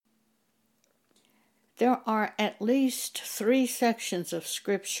There are at least 3 sections of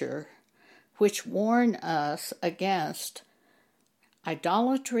Scripture which warn us against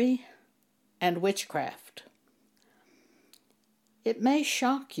idolatry and witchcraft. It may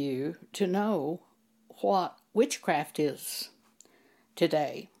shock you to know what witchcraft is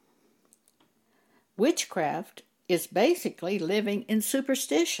today. Witchcraft is basically living in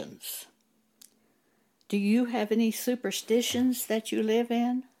superstitions. Do you have any superstitions that you live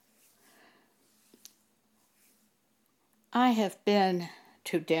in? I have been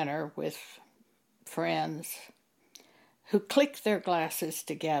to dinner with friends who click their glasses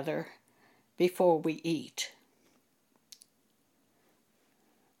together before we eat.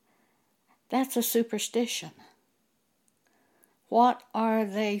 That's a superstition. What are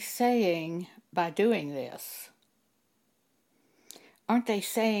they saying by doing this? Aren't they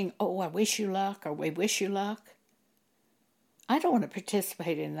saying, oh, I wish you luck, or we wish you luck? I don't want to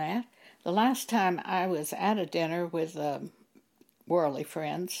participate in that. The last time I was at a dinner with worldly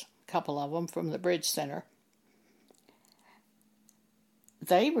friends, a couple of them from the Bridge Center,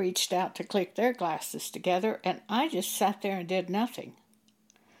 they reached out to click their glasses together, and I just sat there and did nothing.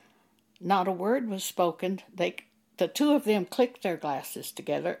 Not a word was spoken. The 2 of them clicked their glasses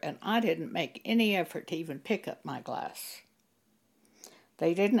together, and I didn't make any effort to even pick up my glass.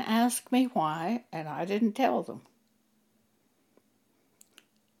 They didn't ask me why, and I didn't tell them.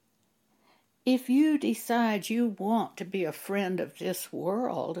 If you decide you want to be a friend of this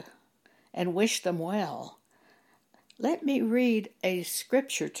world and wish them well, let me read a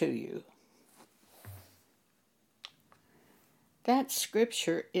scripture to you. That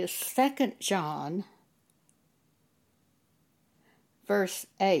scripture is 2 John, verse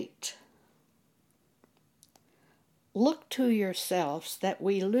 8. Look to yourselves that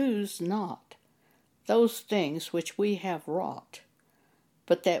we lose not those things which we have wrought,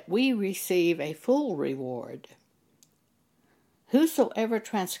 but that we receive a full reward. Whosoever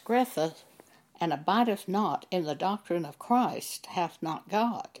transgresseth and abideth not in the doctrine of Christ hath not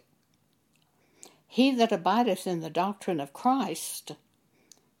God. He that abideth in the doctrine of Christ,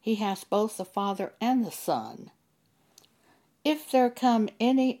 he hath both the Father and the Son. If there come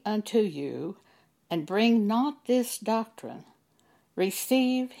any unto you, and bring not this doctrine,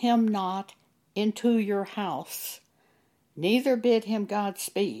 receive him not into your house, neither bid him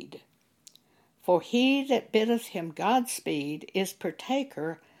Godspeed. For he that biddeth him Godspeed is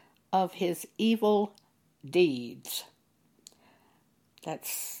partaker of his evil deeds.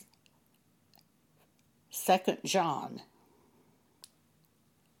 That's 2 John.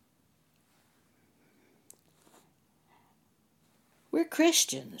 We're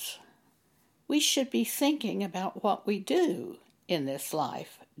Christians. We should be thinking about what we do in this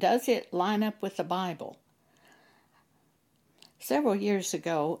life. Does it line up with the Bible? Several years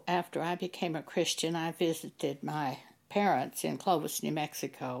ago, after I became a Christian, I visited my parents in Clovis, New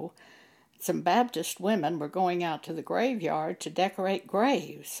Mexico. Some Baptist women were going out to the graveyard to decorate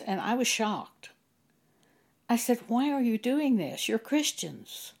graves, and I was shocked. I said, why are you doing this? You're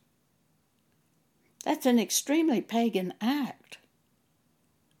Christians. That's an extremely pagan act.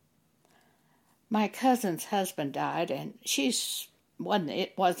 My cousin's husband died, and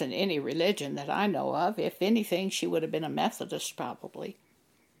it wasn't any religion that I know of. If anything, she would have been a Methodist probably.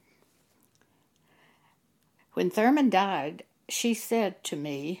 When Thurman died, she said to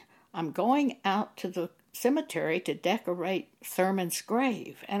me, I'm going out to the cemetery to decorate Thurman's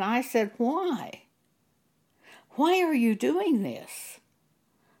grave. And I said, why? Why are you doing this?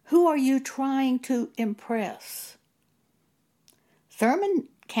 Who are you trying to impress? Thurman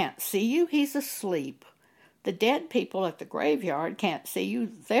can't see you. He's asleep. The dead people at the graveyard can't see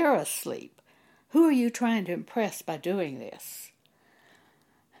you. They're asleep. Who are you trying to impress by doing this?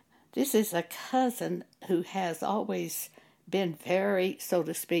 This is a cousin who has always been very, so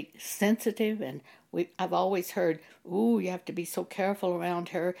to speak, sensitive, and I've always heard, ooh, you have to be so careful around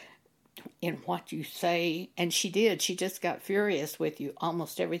her in what you say. And she did. She just got furious with you.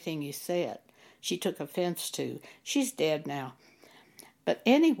 Almost everything you said, she took offense to. She's dead now. But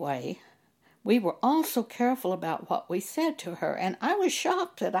anyway, we were all so careful about what we said to her, and I was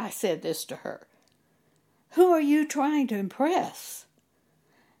shocked that I said this to her. Who are you trying to impress?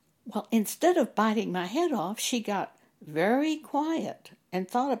 Well, instead of biting my head off, she got very quiet and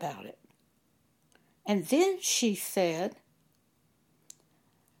thought about it. And then she said,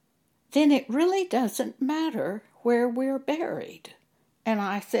 then it really doesn't matter where we're buried. And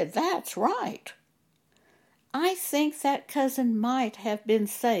I said, that's right. I think that cousin might have been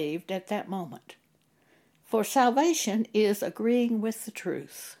saved at that moment. For salvation is agreeing with the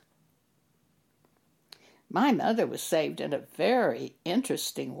truth. My mother was saved in a very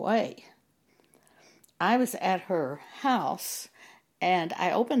interesting way. I was at her house, and I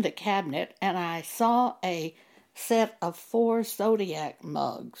opened the cabinet, and I saw a set of 4 zodiac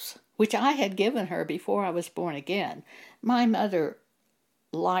mugs, which I had given her before I was born again. My mother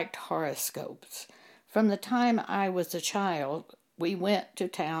liked horoscopes. From the time I was a child, we went to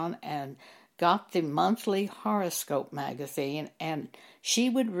town and got the monthly horoscope magazine, and she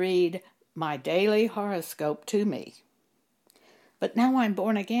would read my daily horoscope to me. But now I'm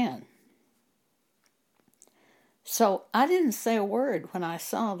born again. So I didn't say a word when I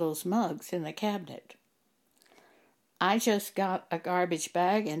saw those mugs in the cabinet. I just got a garbage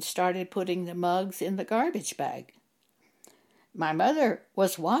bag and started putting the mugs in the garbage bag. My mother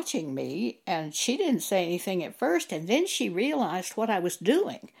was watching me, and she didn't say anything at first, and then she realized what I was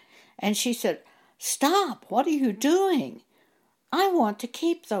doing. And she said, "Stop, what are you doing? I want to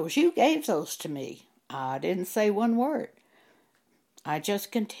keep those. You gave those to me." I didn't say one word. I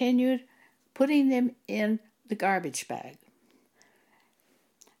just continued putting them in the garbage bag.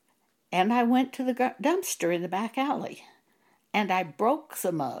 And I went to the dumpster in the back alley, and I broke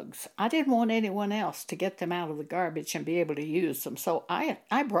the mugs. I didn't want anyone else to get them out of the garbage and be able to use them, so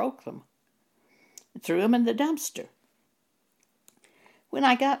I broke them and threw them in the dumpster. When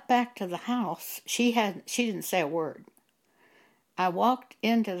I got back to the house, she didn't say a word. I walked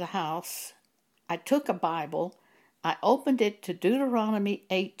into the house, I took a Bible, I opened it to Deuteronomy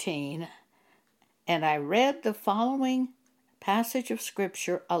 18, and I read the following passage of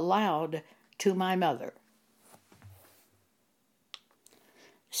Scripture aloud to my mother.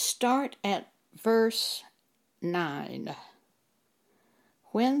 Start at verse 9.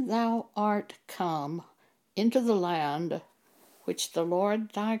 When thou art come into the land which the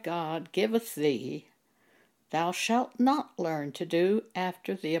Lord thy God giveth thee, thou shalt not learn to do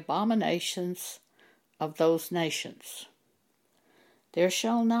after the abominations of those nations. There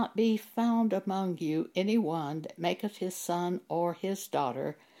shall not be found among you any one that maketh his son or his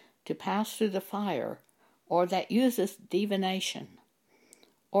daughter to pass through the fire, or that useth divination,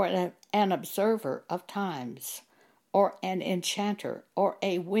 or an observer of times, or an enchanter, or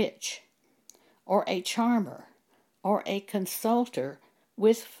a witch, or a charmer, or a consulter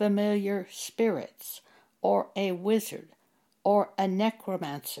with familiar spirits, or a wizard, or a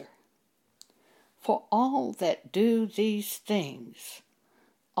necromancer. For all that do these things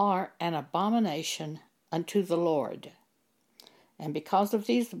are an abomination unto the Lord. And because of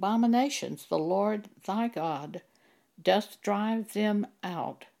these abominations, the Lord thy God doth drive them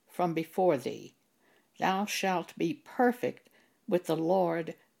out from before thee. Thou shalt be perfect with the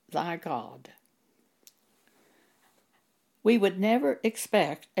Lord thy God. We would never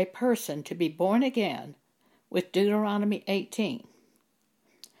expect a person to be born again with Deuteronomy 18.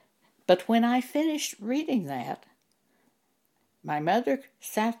 But when I finished reading that, my mother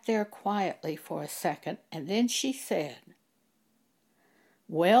sat there quietly for a second, and then she said,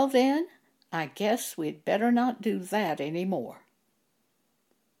 "Well then, I guess we'd better not do that anymore."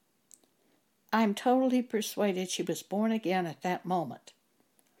 I'm totally persuaded she was born again at that moment.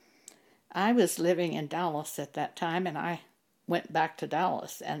 I was living in Dallas at that time, and I went back to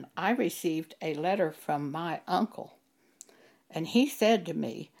Dallas, and I received a letter from my uncle. And he said to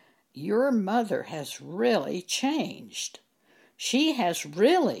me, "Your mother has really changed. She has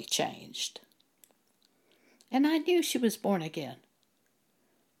really changed." And I knew she was born again.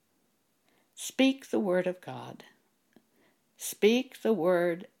 Speak the word of God. Speak the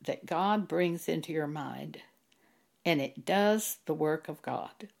word that God brings into your mind, and it does the work of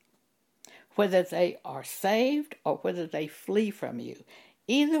God. Whether they are saved or whether they flee from you,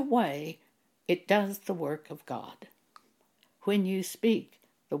 either way, it does the work of God when you speak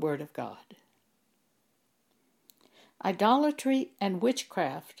the word of God. Idolatry and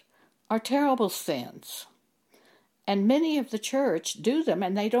witchcraft are terrible sins, and many of the church do them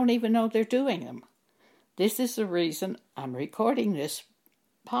and they don't even know they're doing them. This is the reason I'm recording this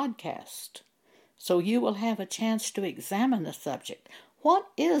podcast, so you will have a chance to examine the subject. What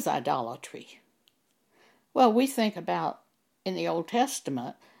is idolatry? Well, we think about in the Old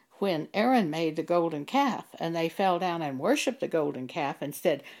Testament when Aaron made the golden calf and they fell down and worshiped the golden calf and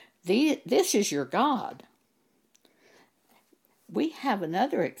said, "This is your God." We have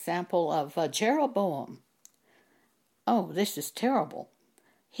another example of Jeroboam. Oh, this is terrible.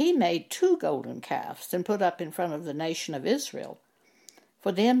 He made 2 golden calves and put up in front of the nation of Israel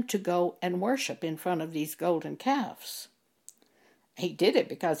for them to go and worship in front of these golden calves. He did it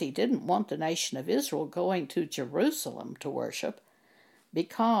because he didn't want the nation of Israel going to Jerusalem to worship,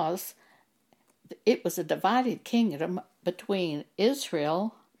 because it was a divided kingdom between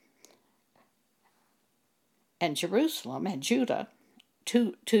Israel and Jerusalem and Judah,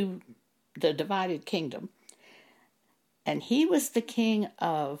 two the divided kingdom. And he was the king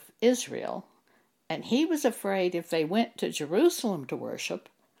of Israel, and he was afraid if they went to Jerusalem to worship,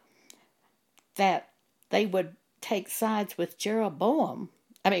 that they would take sides with Jeroboam.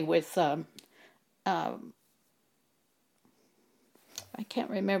 I can't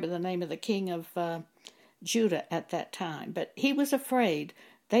remember the name of the king of Judah at that time, but he was afraid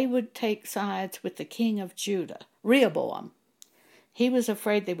they would take sides with the king of Judah, Rehoboam. He was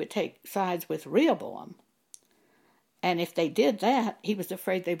afraid they would take sides with Rehoboam. And if they did that, he was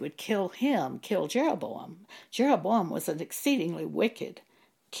afraid they would kill Jeroboam. Jeroboam was an exceedingly wicked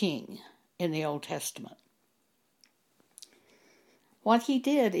king in the Old Testament. What he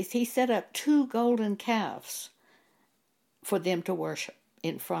did is he set up 2 golden calves for them to worship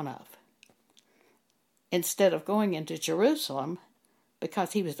in front of, instead of going into Jerusalem,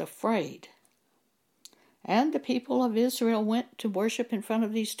 because he was afraid. And the people of Israel went to worship in front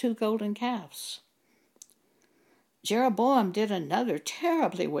of these 2 golden calves. Jeroboam did another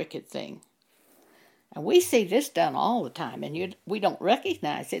terribly wicked thing. And we see this done all the time, and we don't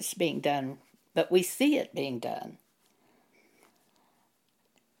recognize it's being done, but we see it being done.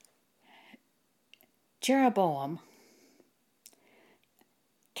 Jeroboam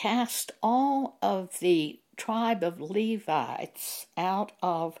cast all of the tribe of Levites out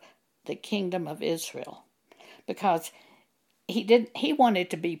of the kingdom of Israel because he wanted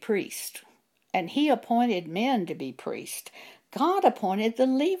to be priest, and he appointed men to be priests. God appointed the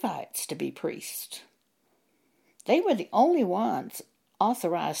Levites to be priests. They were the only ones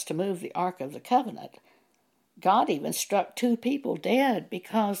authorized to move the Ark of the Covenant. God even struck 2 people dead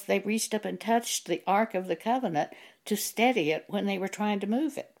because they reached up and touched the Ark of the Covenant to steady it when they were trying to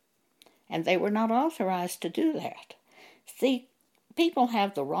move it. And they were not authorized to do that. See, people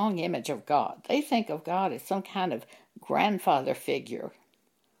have the wrong image of God. They think of God as some kind of grandfather figure.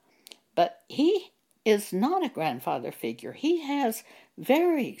 But he is not a grandfather figure. He has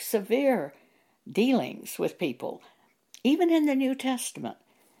very severe dealings with people. Even in the New Testament,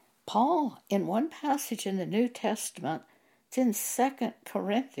 Paul, in one passage in the New Testament, it's in 2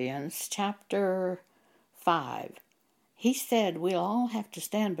 Corinthians chapter 5, he said we'll all have to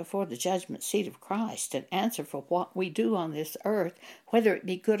stand before the judgment seat of Christ and answer for what we do on this earth, whether it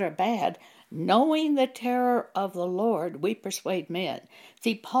be good or bad. Knowing the terror of the Lord, we persuade men.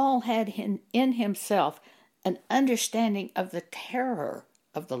 See, Paul had in himself an understanding of the terror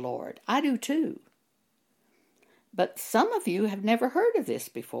of the Lord. I do too. But some of you have never heard of this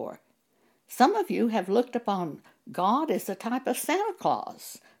before. Some of you have looked upon God as a type of Santa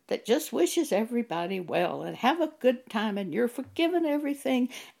Claus that just wishes everybody well and have a good time, and you're forgiven everything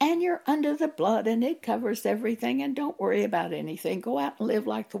and you're under the blood and it covers everything, and don't worry about anything. Go out and live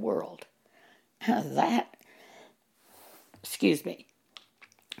like the world. That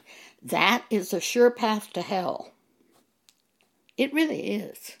is a sure path to hell. It really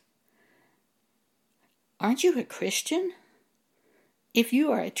is. Aren't you a Christian? If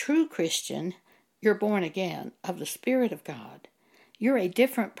you are a true Christian, you're born again of the Spirit of God. You're a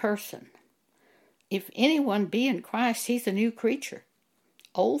different person. If anyone be in Christ, he's a new creature.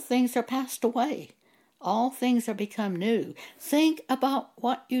 Old things are passed away. All things are become new. Think about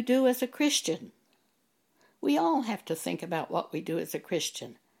what you do as a Christian. We all have to think about what we do as a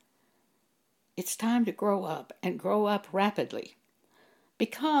Christian. It's time to grow up, and grow up rapidly.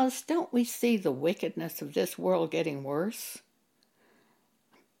 Because don't we see the wickedness of this world getting worse?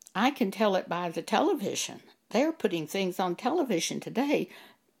 I can tell it by the television. They're putting things on television today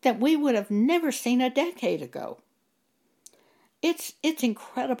that we would have never seen a decade ago. It's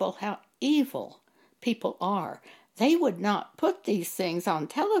incredible how evil people are. They would not put these things on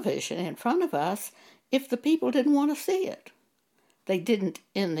television in front of us if the people didn't want to see it. They didn't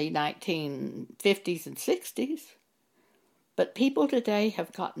in the 1950s and 60s. But people today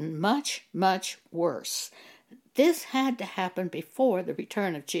have gotten much, much worse. This had to happen before the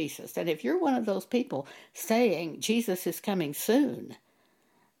return of Jesus. And if you're one of those people saying Jesus is coming soon,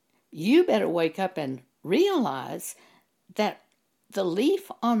 you better wake up and realize that the leaf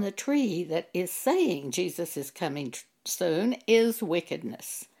on the tree that is saying Jesus is coming soon is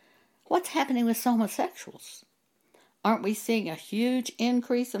wickedness. What's happening with homosexuals? Aren't we seeing a huge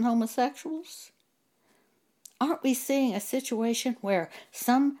increase in homosexuals? Aren't we seeing a situation where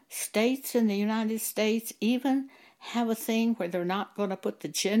some states in the United States even have a thing where they're not going to put the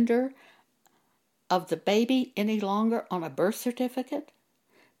gender of the baby any longer on a birth certificate?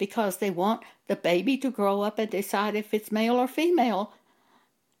 Because they want the baby to grow up and decide if it's male or female.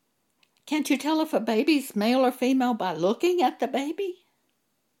 Can't you tell if a baby's male or female by looking at the baby?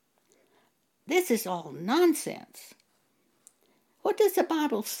 This is all nonsense. What does the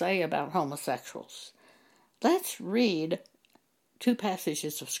Bible say about homosexuals? Let's read two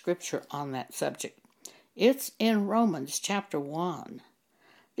passages of Scripture on that subject. It's in Romans chapter 1.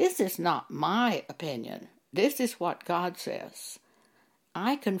 This is not my opinion. This is what God says.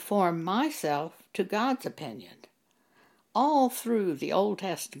 I conform myself to God's opinion. All through the Old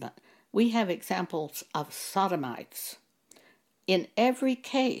Testament, we have examples of sodomites. In every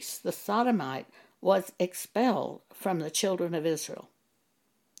case, the sodomite was expelled from the children of Israel.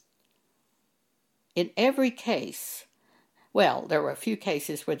 In every case, well, there were a few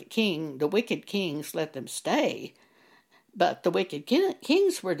cases where the wicked kings let them stay, but the wicked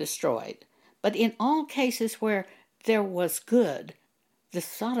kings were destroyed. But in all cases where there was good, the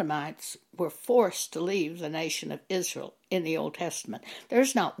sodomites were forced to leave the nation of Israel in the Old Testament.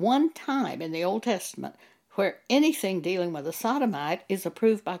 There's not one time in the Old Testament where anything dealing with a sodomite is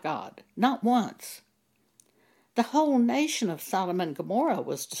approved by God. Not once. The whole nation of Sodom and Gomorrah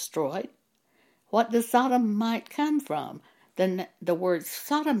was destroyed. What does sodomite come from? The word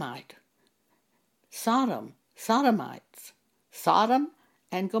sodomite. Sodom, sodomites. Sodom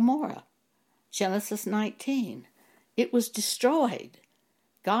and Gomorrah. Genesis 19. It was destroyed.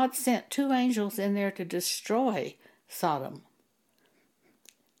 God sent 2 angels in there to destroy Sodom.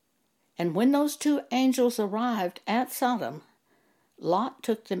 And when those 2 angels arrived at Sodom, Lot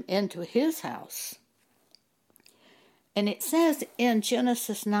took them into his house. And it says in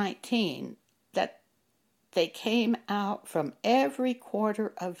Genesis 19 that they came out from every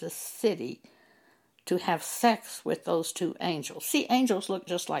quarter of the city to have sex with those 2 angels. See, angels look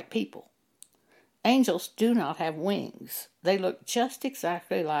just like people. Angels do not have wings. They look just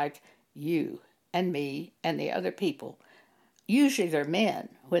exactly like you and me and the other people. Usually they're men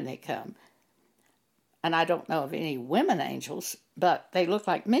when they come. And I don't know of any women angels, but they look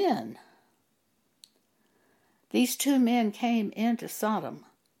like men. These 2 men came into Sodom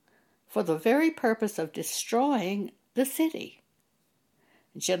for the very purpose of destroying the city.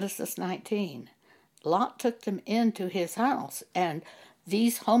 Genesis 19. Lot took them into his house, and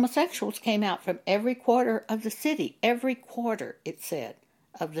these homosexuals came out from every quarter of the city. Every quarter, it said,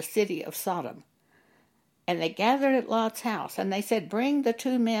 of the city of Sodom. And they gathered at Lot's house, and they said, "Bring the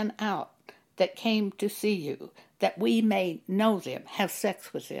 2 men out that came to see you, that we may know them, have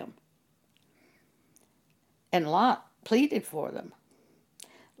sex with them." And Lot pleaded for them.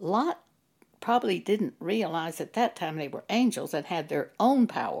 Lot probably didn't realize at that time they were angels and had their own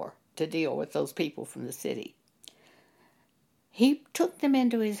power to deal with those people from the city. He took them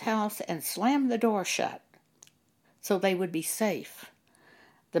into his house and slammed the door shut so they would be safe.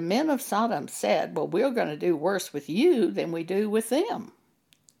 The men of Sodom said, "Well, we're going to do worse with you than we do with them."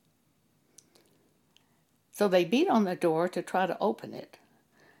 So they beat on the door to try to open it.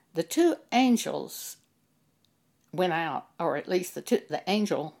 The 2 angels went out, or at least the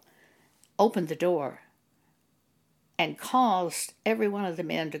angel opened the door and caused every one of the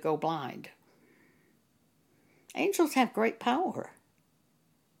men to go blind. Angels have great power.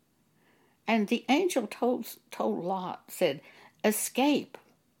 And the angel told Lot, said, escape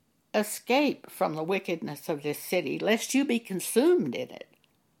from the wickedness of this city, lest you be consumed in it."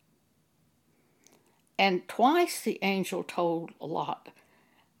 And twice the angel told Lot,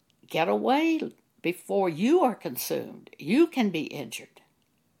 "Get away before you are consumed. You can be injured."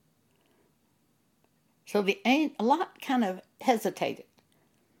 So Lot kind of hesitated.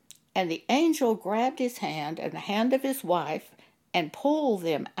 And the angel grabbed his hand and the hand of his wife and pulled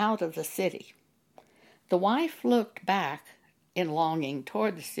them out of the city. The wife looked back in longing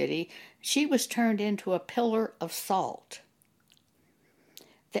toward the city. She was turned into a pillar of salt.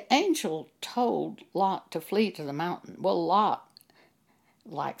 The angel told Lot to flee to the mountain. Well, Lot,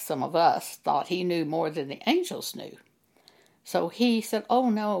 like some of us, thought he knew more than the angels knew. So he said, "Oh,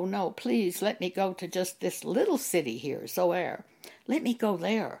 no, please let me go to just this little city here, Zoar. Let me go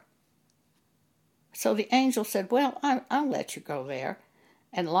there." So the angel said, "Well, I'll let you go there."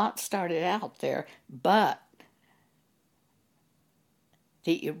 And Lot started out there, but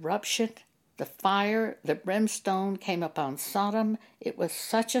the eruption, the fire, the brimstone came upon Sodom. It was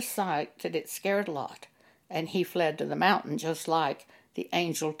such a sight that it scared Lot, and he fled to the mountain just like the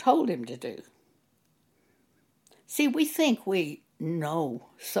angel told him to do. See, we think we know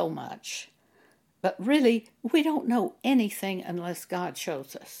so much, but really we don't know anything unless God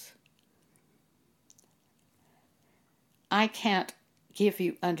shows us. I can't give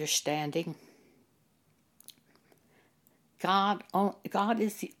you understanding. God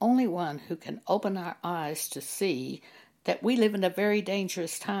is the only one who can open our eyes to see that we live in a very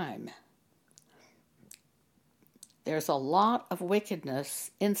dangerous time. There's a lot of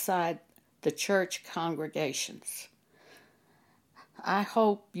wickedness inside the church congregations. I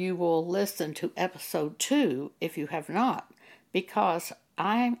hope you will listen to episode 2 if you have not, because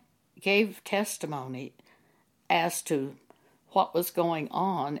I gave testimony as to what was going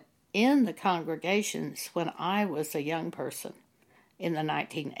on in the congregations when I was a young person in the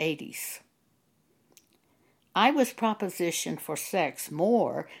 1980s. I was propositioned for sex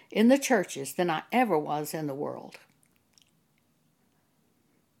more in the churches than I ever was in the world.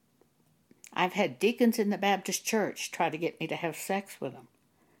 I've had deacons in the Baptist church try to get me to have sex with them.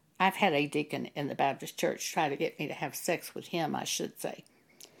 I've had a deacon in the Baptist church try to get me to have sex with him, I should say.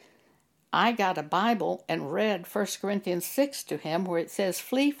 I got a Bible and read 1 Corinthians 6 to him, where it says,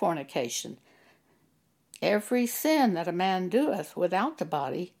 "Flee fornication. Every sin that a man doeth without the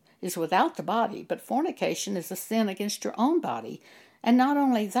body is without the body, but fornication is a sin against your own body." And not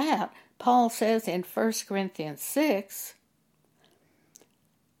only that, Paul says in 1 Corinthians 6,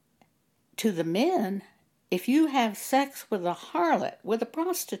 to the men, if you have sex with a harlot, with a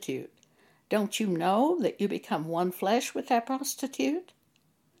prostitute, don't you know that you become one flesh with that prostitute?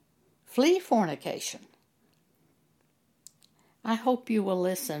 Flee fornication. I hope you will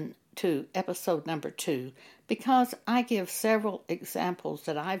listen to episode number 2, because I give several examples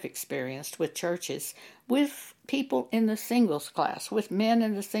that I've experienced with churches, with people in the singles class, with men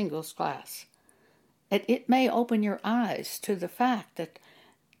in the singles class. It may open your eyes to the fact that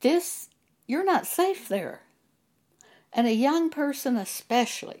you're not safe there. And a young person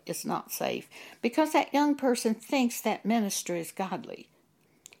especially is not safe, because that young person thinks that minister is godly.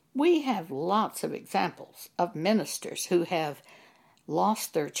 We have lots of examples of ministers who have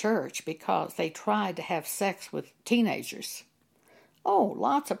lost their church because they tried to have sex with teenagers. Oh,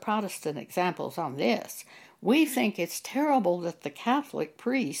 lots of Protestant examples on this. We think it's terrible that the Catholic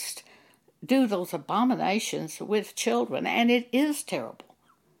priests do those abominations with children, and it is terrible.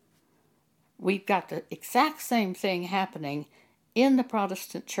 We've got the exact same thing happening in the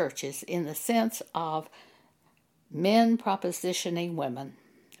Protestant churches in the sense of men propositioning women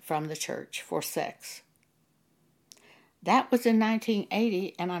from the church for sex. That was in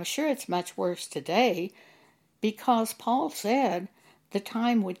 1980, and I'm sure it's much worse today, because Paul said the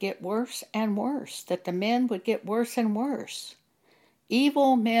time would get worse and worse, that the men would get worse and worse.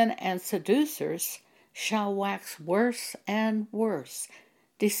 Evil men and seducers shall wax worse and worse,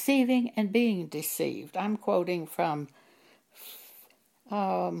 deceiving and being deceived. I'm quoting from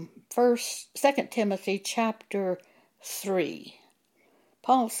 2 Timothy chapter 3.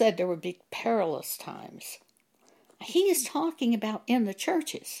 Paul said there would be perilous times. He is talking about in the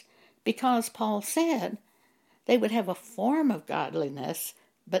churches, because Paul said they would have a form of godliness,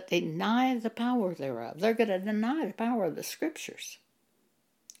 but deny the power thereof. They're going to deny the power of the Scriptures.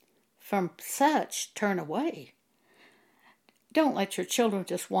 From such, turn away. Don't let your children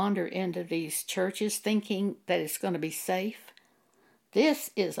just wander into these churches thinking that it's going to be safe.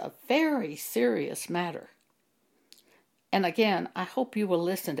 This is a very serious matter. And again, I hope you will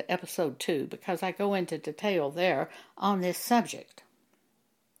listen to episode 2, because I go into detail there on this subject.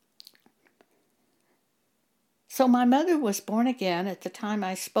 So my mother was born again at the time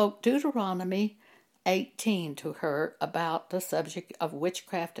I spoke Deuteronomy 18 to her about the subject of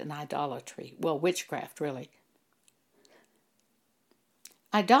witchcraft and idolatry. Well, witchcraft, really.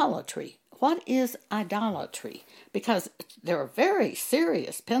 Idolatry. What is idolatry? Because there are very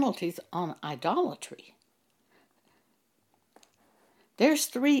serious penalties on idolatry. There's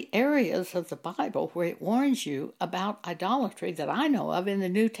 3 areas of the Bible where it warns you about idolatry that I know of in the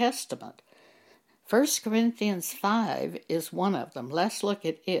New Testament. 1 Corinthians 5 is one of them. Let's look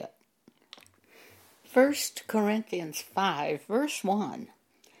at it. 1 Corinthians 5, verse 1.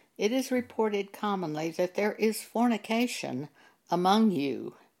 It is reported commonly that there is fornication among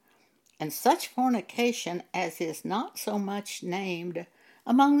you, and such fornication as is not so much named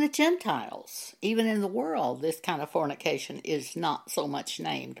among the Gentiles. Even in the world, this kind of fornication is not so much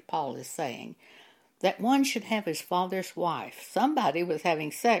named, Paul is saying. That one should have his father's wife. Somebody was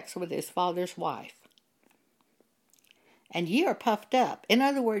having sex with his father's wife. And ye are puffed up. In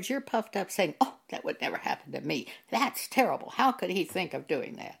other words, you're puffed up saying, "Oh, that would never happen to me. That's terrible. How could he think of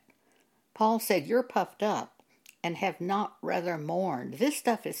doing that?" Paul said, you're puffed up and have not rather mourned. This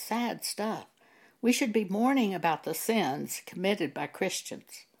stuff is sad stuff. We should be mourning about the sins committed by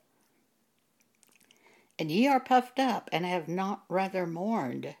Christians. And ye are puffed up and have not rather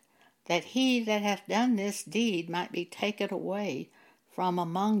mourned, that he that hath done this deed might be taken away from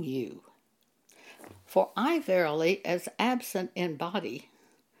among you. For I verily, as absent in body,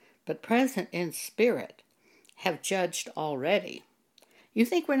 but present in spirit, have judged already. You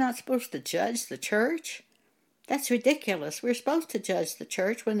think we're not supposed to judge the church? That's ridiculous. We're supposed to judge the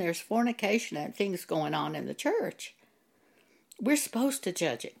church when there's fornication and things going on in the church. We're supposed to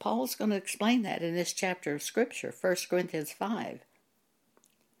judge it. Paul's going to explain that in this chapter of Scripture, 1 Corinthians 5.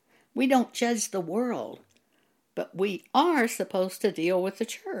 We don't judge the world, but we are supposed to deal with the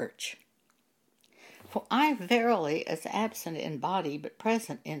church. For I verily, as absent in body but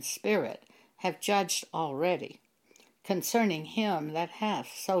present in spirit, have judged already, concerning him that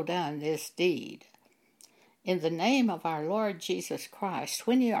hath so done this deed. In the name of our Lord Jesus Christ,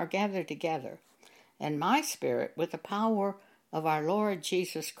 when ye are gathered together, and my spirit with the power of our Lord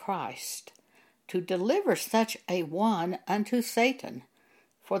Jesus Christ, to deliver such a one unto Satan,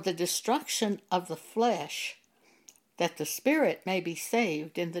 for the destruction of the flesh, that the spirit may be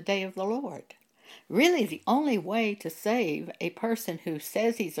saved in the day of the Lord. Really, the only way to save a person who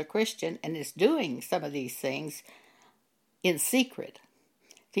says he's a Christian and is doing some of these things in secret,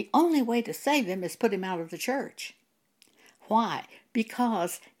 the only way to save him is put him out of the church. Why?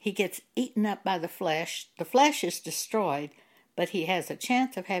 Because he gets eaten up by the flesh is destroyed, but he has a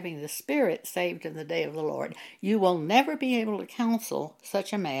chance of having the spirit saved in the day of the Lord. You will never be able to counsel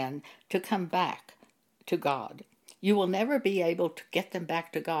such a man to come back to God. You will never be able to get them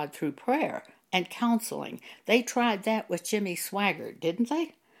back to God through prayer and counseling. They tried that with Jimmy Swaggart, didn't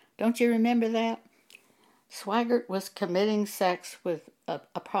they? Don't you remember that? Swaggart was committing sex with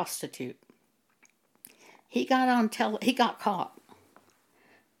a prostitute. He got caught.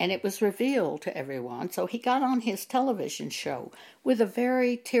 And it was revealed to everyone. So he got on his television show with a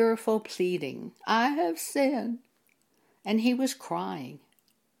very tearful pleading, I have sinned. And he was crying.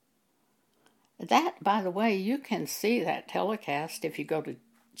 That, by the way, you can see that telecast if you go to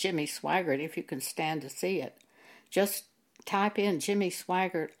Jimmy Swaggart, if you can stand to see it. Just type in Jimmy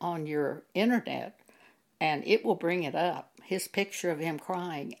Swaggart on your internet, and it will bring it up. His picture of him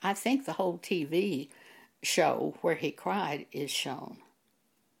crying. I think the whole TV show where he cried is shown.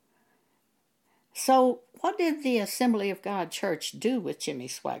 So, what did the Assembly of God Church do with Jimmy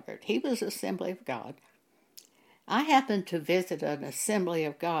Swaggart? He was Assembly of God. I happened to visit an Assembly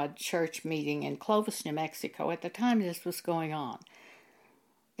of God Church meeting in Clovis, New Mexico at the time this was going on.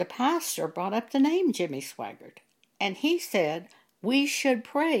 The pastor brought up the name Jimmy Swaggart, and he said, we should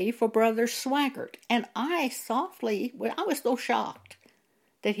pray for Brother Swaggart. And I was so shocked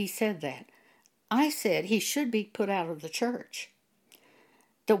that he said that. I said he should be put out of the church.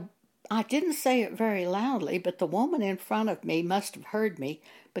 I didn't say it very loudly, but the woman in front of me must have heard me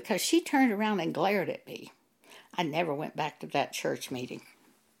because she turned around and glared at me. I never went back to that church meeting.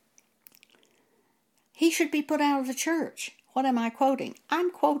 He should be put out of the church. What am I quoting?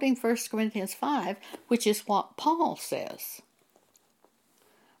 I'm quoting 1 Corinthians 5, which is what Paul says.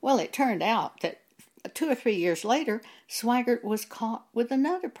 Well, it turned out that 2 or 3 years later, Swaggart was caught with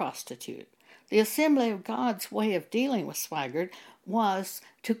another prostitute. The Assembly of God's way of dealing with Swaggart was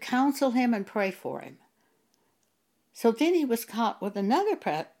to counsel him and pray for him. So then he was caught with another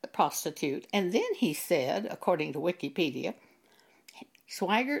prostitute, and then he said, according to Wikipedia,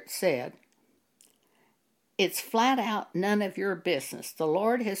 Swaggart said, it's flat out none of your business. The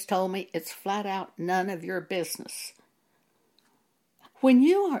Lord has told me it's flat out none of your business. When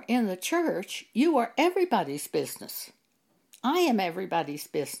you are in the church, you are everybody's business. I am everybody's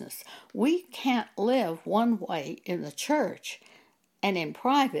business. We can't live one way in the church and in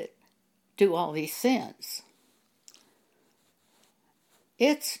private do all these sins.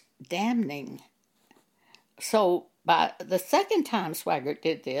 It's damning. So by the second time Swaggart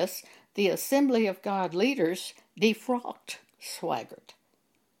did this, the Assembly of God leaders defrocked Swaggart.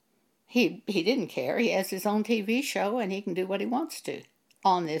 He didn't care. He has his own TV show and he can do what he wants to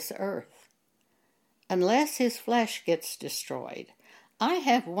on this earth, unless his flesh gets destroyed. I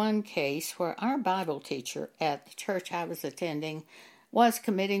have one case where our Bible teacher at the church I was attending was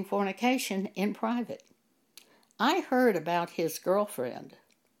committing fornication in private. I heard about his girlfriend.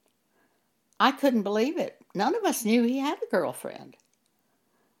 I couldn't believe it. None of us knew he had a girlfriend.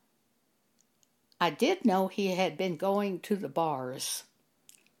 I did know he had been going to the bars.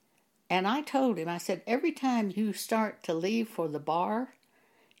 And I told him, I said, every time you start to leave for the bar,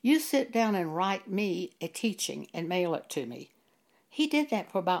 you sit down and write me a teaching and mail it to me. He did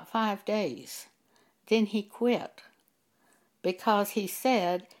that for about 5 days. Then he quit. Because he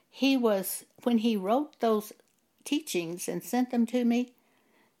said when he wrote those teachings and sent them to me,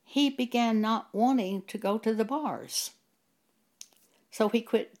 he began not wanting to go to the bars. So he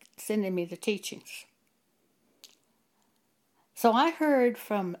quit sending me the teachings. So I heard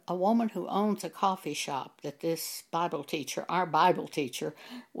from a woman who owns a coffee shop that this Bible teacher, our Bible teacher,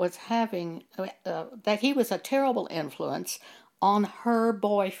 was having, that he was a terrible influence on her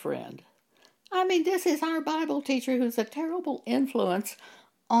boyfriend. I mean, this is our Bible teacher who's a terrible influence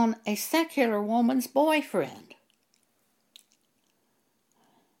on a secular woman's boyfriend.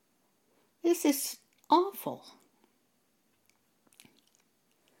 This is awful.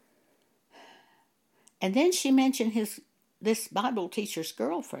 And then she mentioned this Bible teacher's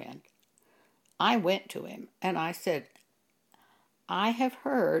girlfriend. I went to him and I said, I have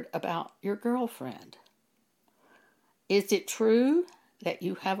heard about your girlfriend. Is it true that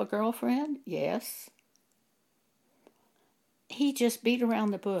you have a girlfriend? Yes. He just beat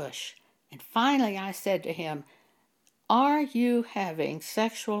around the bush. And finally I said to him, are you having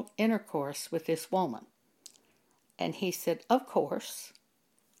sexual intercourse with this woman? And he said, of course.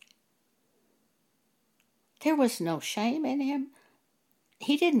 There was no shame in him.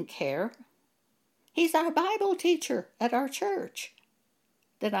 He didn't care. He's our Bible teacher at our church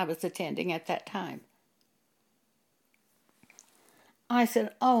that I was attending at that time. I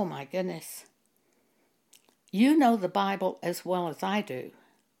said, oh my goodness. You know the Bible as well as I do.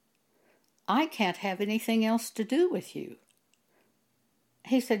 I can't have anything else to do with you.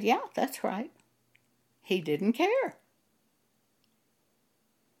 He said, yeah, that's right. He didn't care.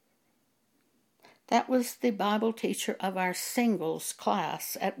 That was the Bible teacher of our singles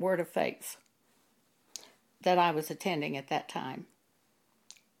class at Word of Faith that I was attending at that time.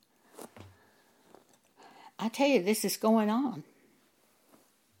 I tell you, this is going on.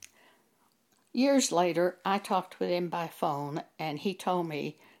 Years later, I talked with him by phone, and he told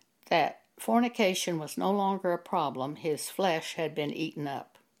me that fornication was no longer a problem. His flesh had been eaten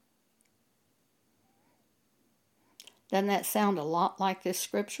up. Doesn't that sound a lot like this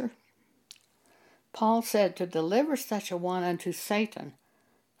scripture? Paul said to deliver such a one unto Satan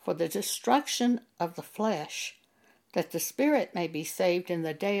for the destruction of the flesh, that the spirit may be saved in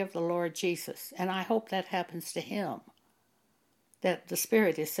the day of the Lord Jesus. And I hope that happens to him, that the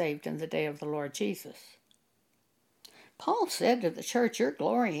spirit is saved in the day of the Lord Jesus. Paul said to the church, your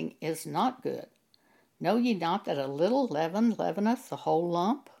glorying is not good. Know ye not that a little leaven leaveneth the whole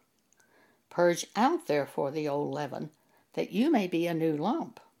lump? Purge out therefore the old leaven, that you may be a new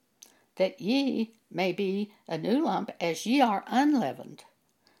lump, that ye may be a new lump as ye are unleavened.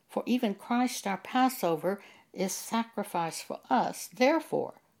 For even Christ our Passover is sacrificed for us.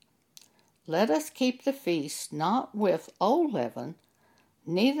 Therefore, let us keep the feast not with old leaven,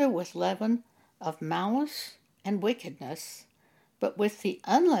 neither with leaven of malice and wickedness, but with the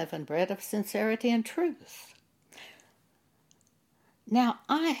unleavened bread of sincerity and truth. Now,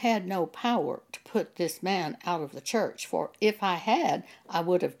 I had no power to put this man out of the church, for if I had, I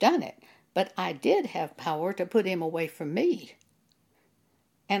would have done it. But I did have power to put him away from me.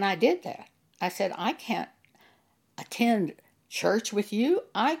 And I did that. I said, I can't attend church with you.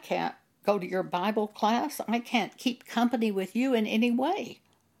 I can't go to your Bible class. I can't keep company with you in any way.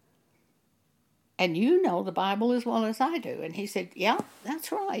 And you know the Bible as well as I do. And he said, yeah,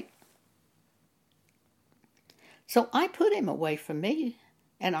 that's right. So I put him away from me,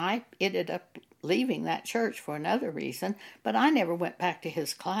 and I ended up leaving that church for another reason, but I never went back to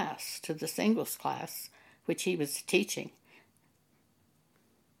his class, to the singles class, which he was teaching.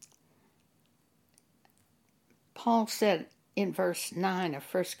 Paul said in verse 9 of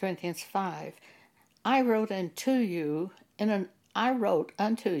 1 Corinthians 5, I wrote unto you in an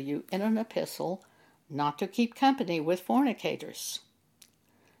epistle not to keep company with fornicators,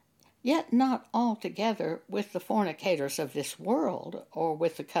 yet not altogether with the fornicators of this world, or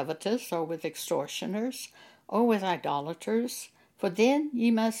with the covetous, or with extortioners, or with idolaters, for then ye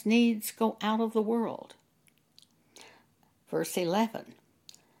must needs go out of the world. Verse 11,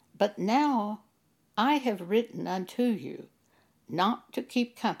 but now I have written unto you not to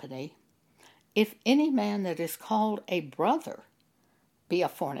keep company, if any man that is called a brother be a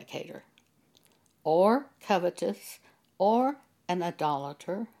fornicator, or covetous, or an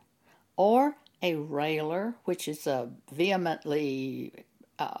idolater, or a railer, which is vehemently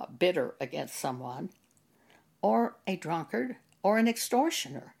bitter against someone, or a drunkard, or an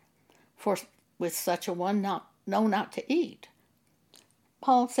extortioner, for with such a one know not to eat.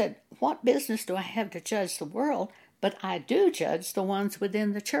 Paul said, what business do I have to judge the world, but I do judge the ones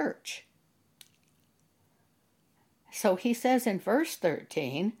within the church. So he says in verse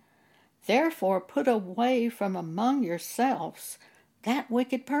 13, therefore put away from among yourselves that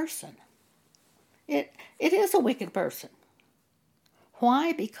wicked person. It is a wicked person.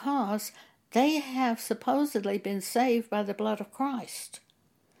 Why? Because they have supposedly been saved by the blood of Christ.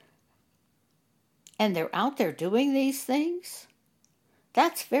 And they're out there doing these things?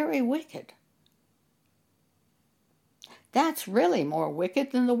 That's very wicked. That's really more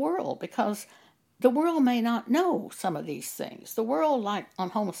wicked than the world, because the world may not know some of these things. The world, like on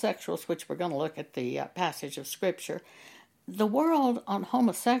homosexuals, which we're going to look at the passage of Scripture, the world on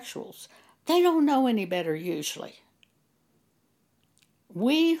homosexuals, they don't know any better usually.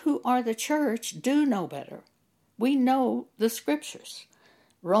 We who are the church do know better. We know the scriptures.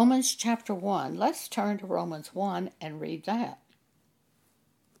 Romans chapter 1. Let's turn to Romans 1 and read that.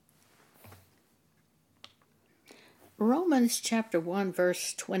 Romans chapter 1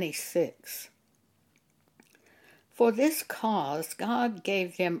 verse 26. For this cause God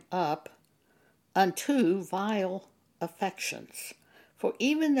gave them up unto vile affections. For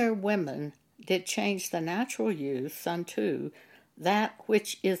even their women did change the natural use unto that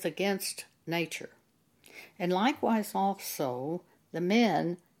which is against nature. And likewise also the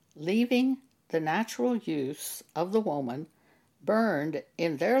men, leaving the natural use of the woman, burned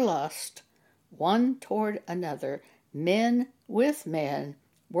in their lust one toward another, men with men,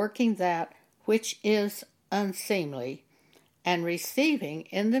 working that which is unseemly, and receiving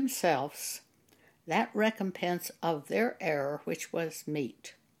in themselves that recompense of their error which was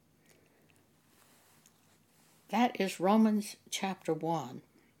meet. That is Romans chapter 1.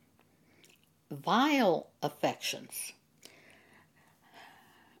 Vile affections.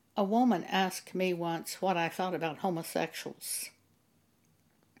 A woman asked me once what I thought about homosexuals.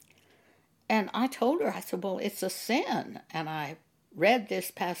 And I told her, I said, well, it's a sin. And I read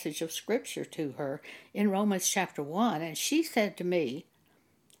this passage of scripture to her in Romans chapter 1. And she said to me,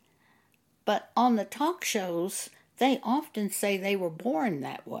 but on the talk shows, they often say they were born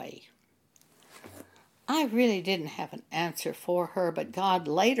that way. I really didn't have an answer for her, but God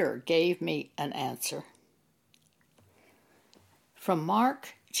later gave me an answer. From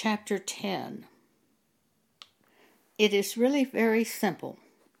Mark chapter 10. It is really very simple.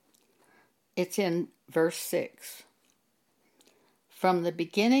 It's in verse 6. From the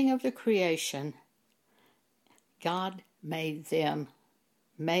beginning of the creation, God made them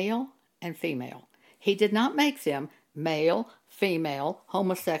male and female. He did not make them male, female,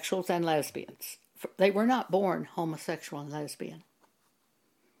 homosexuals, and lesbians. They were not born homosexual and lesbian.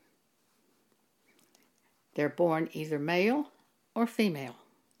 They're born either male or female.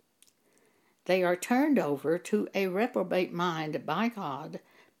 They are turned over to a reprobate mind by God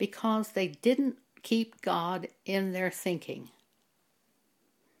because they didn't keep God in their thinking.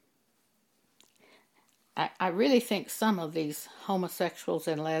 I really think some of these homosexuals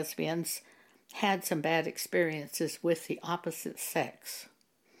and lesbians had some bad experiences with the opposite sex,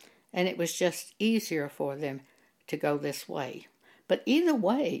 and it was just easier for them to go this way. But either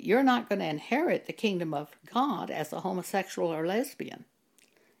way, you're not going to inherit the kingdom of God as a homosexual or lesbian.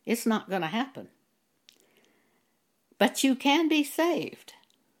 It's not going to happen. But you can be saved.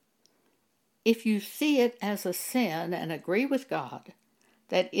 If you see it as a sin and agree with God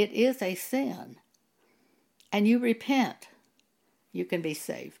that it is a sin, and you repent, you can be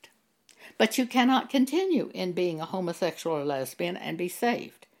saved. But you cannot continue in being a homosexual or lesbian and be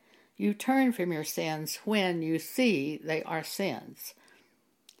saved. You turn from your sins when you see they are sins.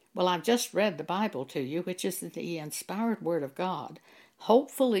 Well, I've just read the Bible to you, which is the inspired Word of God.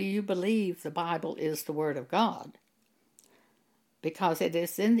 Hopefully you believe the Bible is the Word of God, because it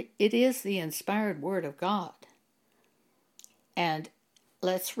is the inspired Word of God. And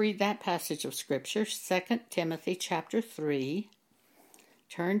let's read that passage of Scripture, 2 Timothy chapter 3.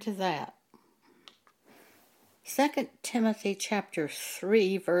 Turn to that. 2 Timothy chapter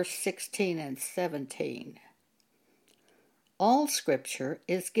 3, verse 16 and 17. All Scripture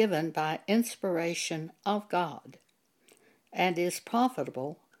is given by inspiration of God, and is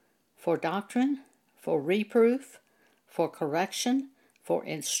profitable for doctrine, for reproof, for correction, for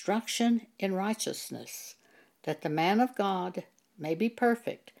instruction in righteousness, that the man of God may be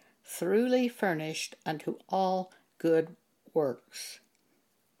perfect, thoroughly furnished unto all good works.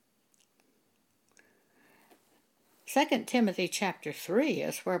 2 Timothy chapter 3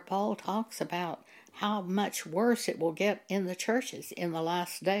 is where Paul talks about how much worse it will get in the churches in the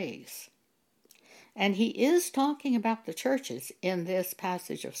last days. And he is talking about the churches in this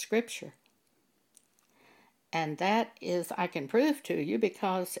passage of Scripture. And that is, I can prove to you,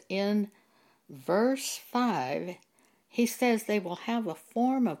 because in verse 5, he says they will have a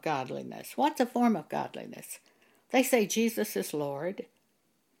form of godliness. What's a form of godliness? They say Jesus is Lord.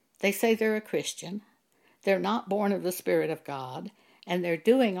 They say they're a Christian. They're not born of the Spirit of God. And they're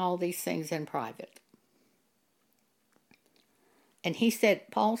doing all these things in private. And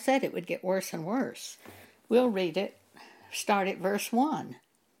Paul said it would get worse and worse. We'll read it. Start at verse 1.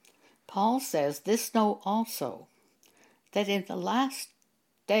 Paul says, "This know also, that in the last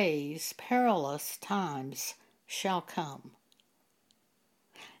days perilous times shall come."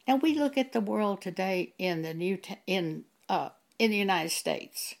 And we look at the world today in the United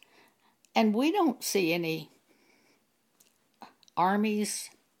States, and we don't see any armies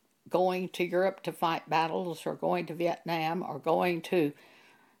going to Europe to fight battles or going to Vietnam or going to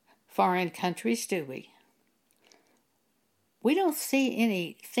foreign countries, do we? We don't see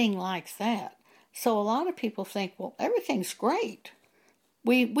anything like that. So a lot of people think, well, everything's great.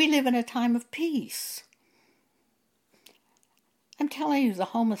 We live in a time of peace. I'm telling you, the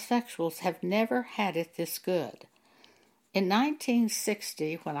homosexuals have never had it this good. In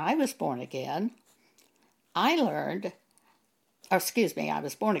 1960, when I was born again, I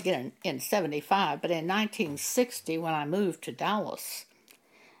was born again in 75, but in 1960, when I moved to Dallas,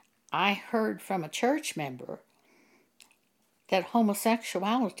 I heard from a church member that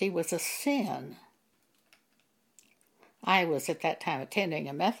homosexuality was a sin. I was at that time attending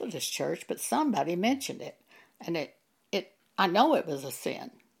a Methodist church, but somebody mentioned it, and I know it was a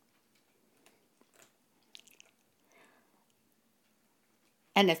sin.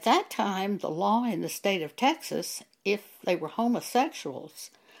 And at that time, the law in the state of Texas, if they were homosexuals,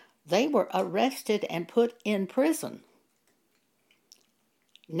 they were arrested and put in prison.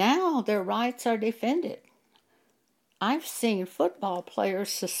 Now their rights are defended. I've seen football players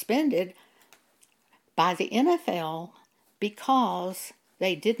suspended by the NFL because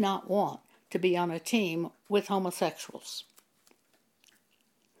they did not want to be on a team with homosexuals.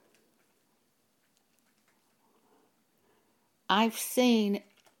 I've seen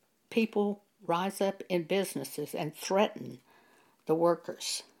people rise up in businesses and threaten the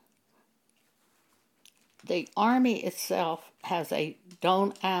workers. The Army itself has a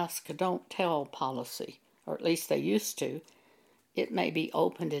don't ask, don't tell policy, or at least they used to. It may be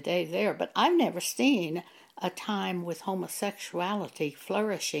open today there, but I've never seen a time with homosexuality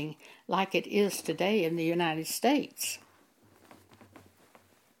flourishing like it is today in the United States.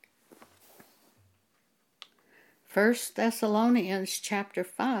 1 Thessalonians chapter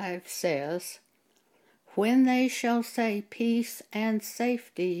 5 says, "When they shall say peace and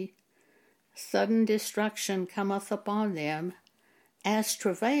safety, sudden destruction cometh upon them, as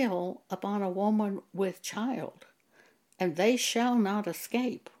travail upon a woman with child, and they shall not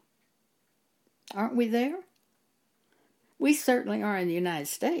escape." Aren't we there? We certainly are in the United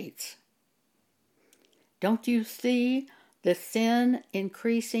States. Don't you see the sin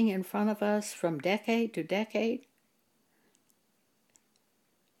increasing in front of us from decade to decade?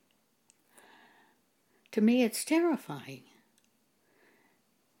 To me, it's terrifying.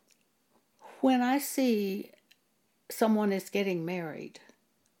 When I see someone is getting married,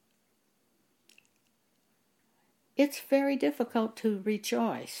 it's very difficult to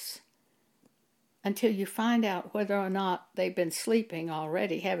rejoice until you find out whether or not they've been sleeping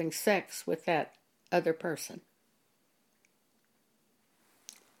already, having sex with that other person.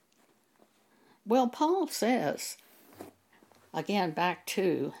 Well, Paul says, again back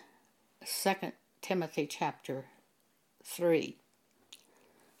to 2 Timothy chapter 3,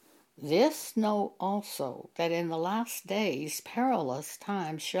 "This know also, that in the last days perilous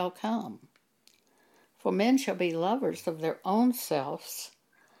times shall come. For men shall be lovers of their own selves,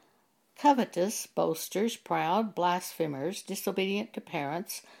 covetous, boasters, proud, blasphemers, disobedient to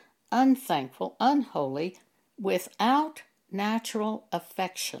parents, unthankful, unholy, without natural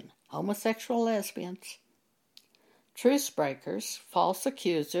affection," homosexual, lesbians, "truce breakers, false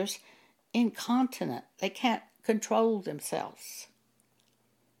accusers, incontinent," they can't control themselves,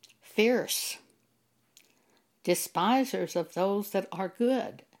 "fierce, despisers of those that are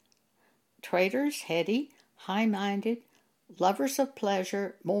good, traitors, heady, high-minded, lovers of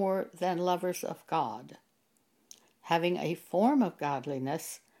pleasure more than lovers of God, having a form of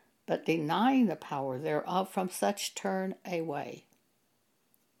godliness, but denying the power thereof, from such turn away."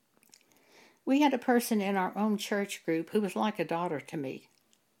 We had a person in our own church group who was like a daughter to me.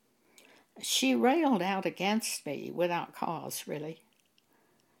 She railed out against me without cause, really.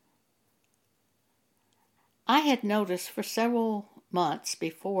 I had noticed for several months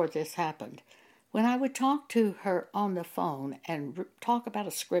before this happened, when I would talk to her on the phone and talk about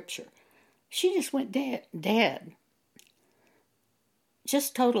a scripture, she just went dead.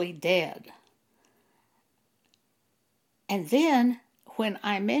 Just totally dead. And then when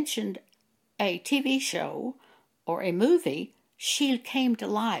I mentioned a TV show or a movie, she came to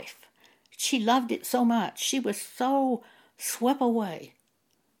life. She loved it so much. She was so swept away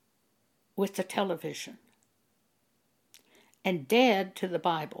with the television and dead to the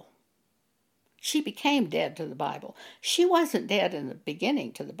Bible. She became dead to the Bible. She wasn't dead in the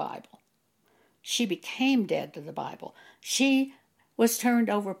beginning to the Bible. She became dead to the Bible. She was turned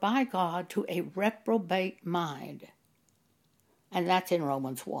over by God to a reprobate mind. And that's in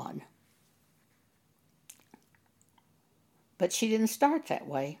Romans 1. But she didn't start that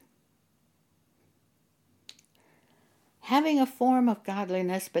way. having a form of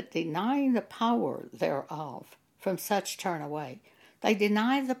godliness, but denying the power thereof. From such turn away. They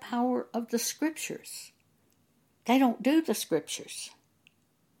deny the power of the Scriptures. They don't do the Scriptures.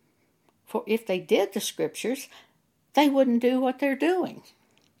 For if they did the Scriptures, they wouldn't do what they're doing.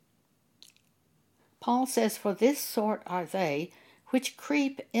 Paul says, "For this sort are they which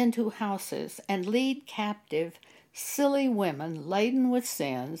creep into houses and lead captive silly women laden with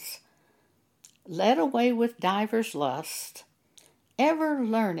sins, led away with divers lusts, ever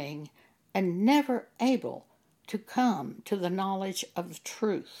learning and never able to come to the knowledge of the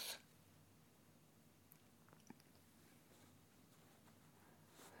truth."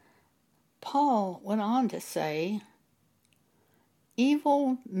 Paul went on to say,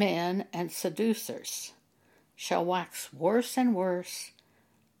 "Evil men and seducers shall wax worse and worse,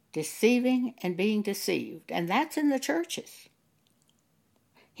 deceiving and being deceived." And that's in the churches.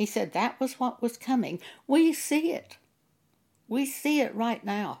 He said that was what was coming. We see it. We see it right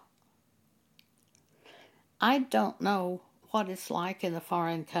now. I don't know what it's like in the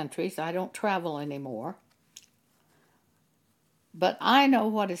foreign countries. I don't travel anymore. But I know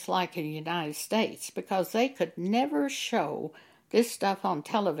what it's like in the United States, because they could never show this stuff on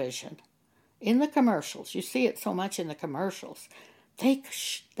television. In the commercials, you see it so much in the commercials. They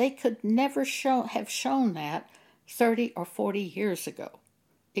could never have shown that 30 or 40 years ago.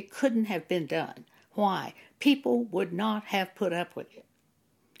 It couldn't have been done. Why? People would not have put up with it.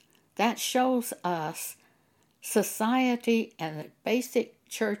 That shows us society and the basic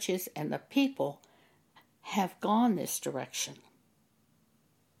churches and the people have gone this direction.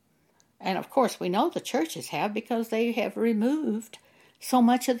 And of course we know the churches have, because they have removed so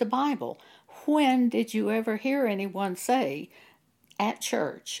much of the Bible. When did you ever hear anyone say at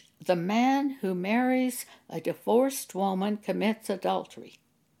church, "The man who marries a divorced woman commits adultery"?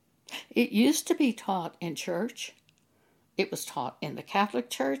 It used to be taught in church. It was taught in the Catholic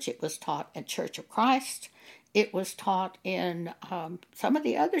Church. It was taught in Church of Christ. It was taught in some of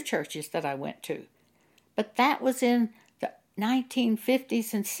the other churches that I went to. But that was in the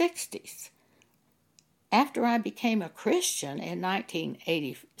 1950s and 60s. After I became a Christian in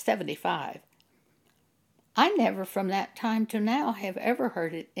 1975, I never from that time to now have ever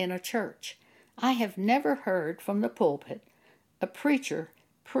heard it in a church. I have never heard from the pulpit a preacher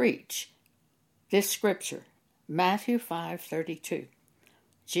preach this scripture, Matthew 5:32.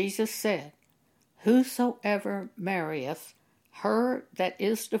 Jesus said, "Whosoever marrieth her that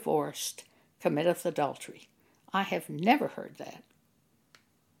is divorced committeth adultery." I have never heard that.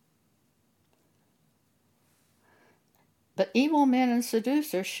 "But evil men and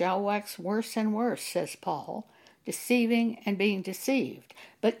seducers shall wax worse and worse," says Paul, "deceiving and being deceived.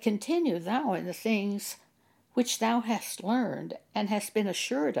 But continue thou in the things which thou hast learned and hast been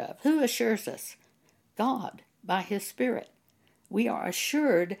assured of." Who assures us? God, by His Spirit. We are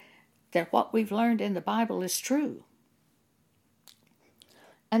assured that what we've learned in the Bible is true.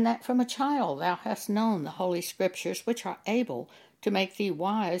 "And that from a child thou hast known the Holy Scriptures, which are able to make thee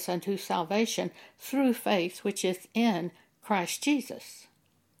wise unto salvation through faith which is in Christ Jesus."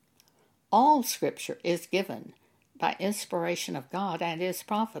 All Scripture is given by inspiration of God and is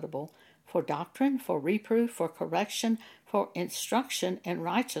profitable for doctrine, for reproof, for correction, for instruction in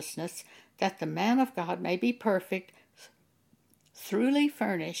righteousness, that the man of God may be perfect, thoroughly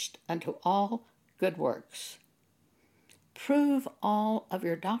furnished unto all good works. Prove all of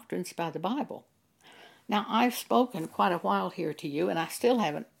your doctrines by the Bible. Now, I've spoken quite a while here to you, and I still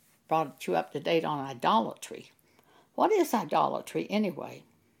haven't brought you up to date on idolatry. What is idolatry anyway?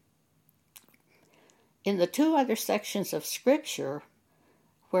 In the two other sections of Scripture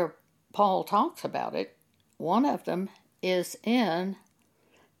where Paul talks about it, one of them is in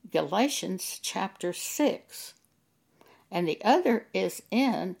Galatians chapter 6, and the other is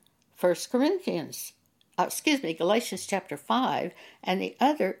in Galatians chapter 5, and the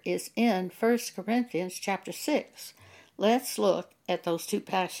other is in 1 Corinthians chapter 6. Let's look at those two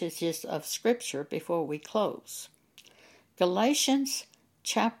passages of Scripture before we close. Start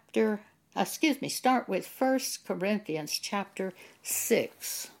with 1 Corinthians chapter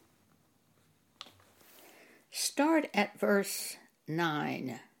 6. Start at verse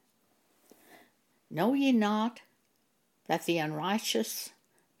 9. "Know ye not that the unrighteous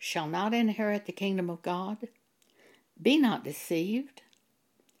shall not inherit the kingdom of God? Be not deceived.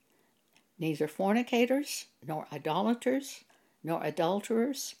 Neither fornicators, nor idolaters, nor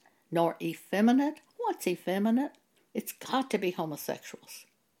adulterers, nor effeminate." What's effeminate? It's got to be homosexuals.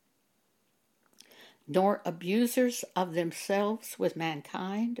 "Nor abusers of themselves with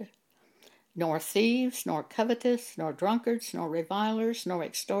mankind, nor thieves, nor covetous, nor drunkards, nor revilers, nor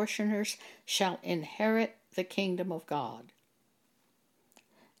extortioners shall inherit the kingdom of God.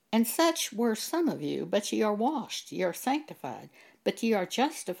 And such were some of you, but ye are washed, ye are sanctified, but ye are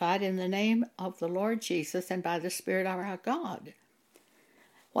justified in the name of the Lord Jesus and by the Spirit of our God.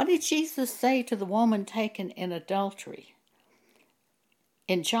 What did Jesus say to the woman taken in adultery?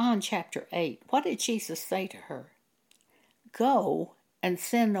 In John chapter 8, what did Jesus say to her? Go and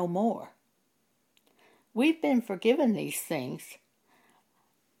sin no more. We've been forgiven these things,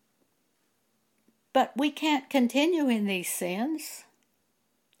 but we can't continue in these sins.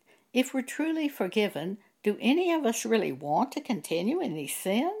 If we're truly forgiven, do any of us really want to continue in these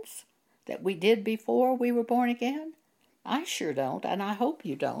sins that we did before we were born again? I sure don't, and I hope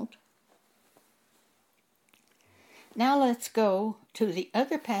you don't. Now let's go to the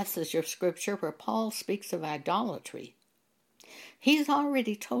other passage of Scripture where Paul speaks of idolatry. He's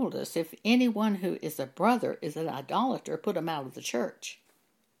already told us if anyone who is a brother is an idolater, put him out of the church.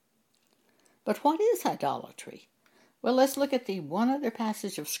 But what is idolatry? Well, let's look at the one other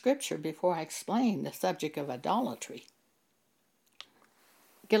passage of Scripture before I explain the subject of idolatry.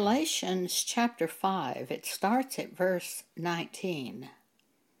 Galatians chapter 5, it starts at verse 19.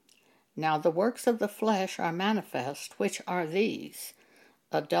 Now the works of the flesh are manifest, which are these: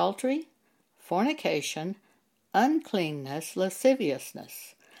 adultery, fornication, uncleanness,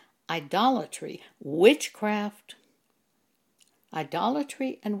 lasciviousness, idolatry, witchcraft.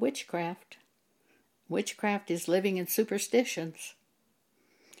 Idolatry and witchcraft. Witchcraft is living in superstitions.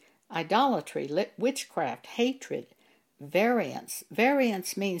 Idolatry, witchcraft, hatred, variance.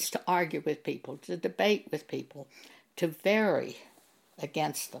 Variance means to argue with people, to debate with people, to vary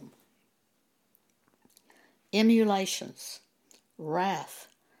against them. Emulations, wrath,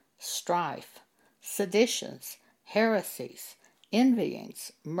 strife, seditions, heresies,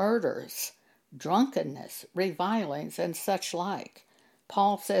 envyings, murders, drunkenness, revilings, and such like.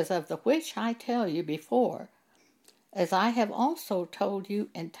 Paul says, of the which I tell you before, as I have also told you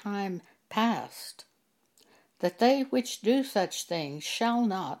in time past, that they which do such things shall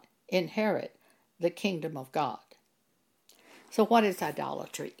not inherit the kingdom of God. So what is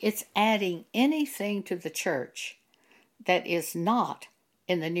idolatry? It's adding anything to the church that is not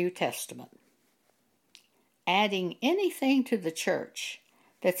in the New Testament. Adding anything to the church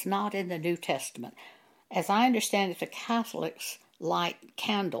that's not in the New Testament. As I understand it, the Catholics light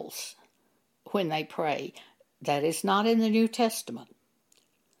candles when they pray. That is not in the New Testament.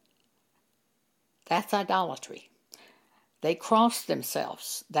 That's idolatry. They cross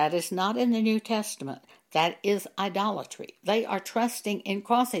themselves. That is not in the New Testament. That is idolatry. They are trusting in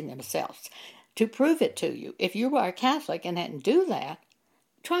crossing themselves. To prove it to you, if you are a Catholic and didn't do that,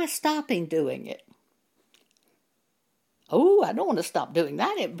 try stopping doing it. Oh, I don't want to stop doing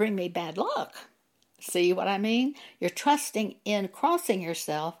that. It'd bring me bad luck. See what I mean? You're trusting in crossing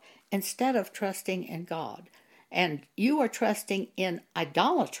yourself instead of trusting in God. And you are trusting in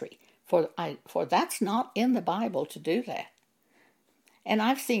idolatry, for that's not in the Bible to do that. And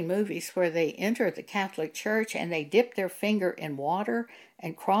I've seen movies where they enter the Catholic Church and they dip their finger in water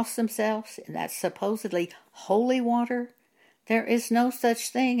and cross themselves, and that's supposedly holy water. There is no such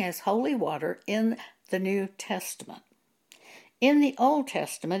thing as holy water in the New Testament. In the Old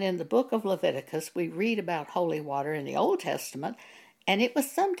Testament, in the book of Leviticus, we read about holy water in the Old Testament, and it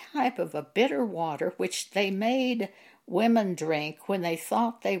was some type of a bitter water which they made women drink when they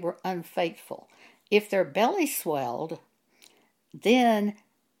thought they were unfaithful. If their belly swelled, then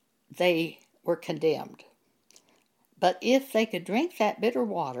they were condemned. But if they could drink that bitter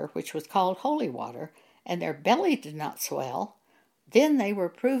water, which was called holy water, and their belly did not swell, then they were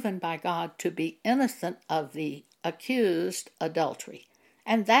proven by God to be innocent of the accused adultery.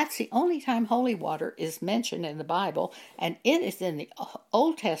 And that's the only time holy water is mentioned in the Bible, and it is in the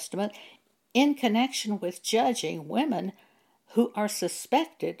Old Testament in connection with judging women who are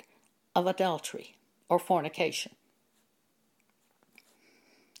suspected of adultery or fornication.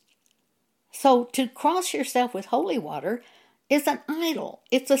 So to cross yourself with holy water is an idol.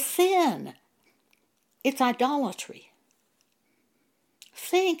 It's a sin. It's idolatry.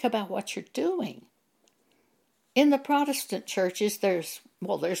 Think about what you're doing. In the Protestant churches, there's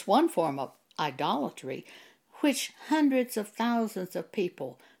one form of idolatry which hundreds of thousands of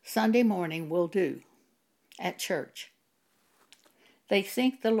people Sunday morning will do at church. They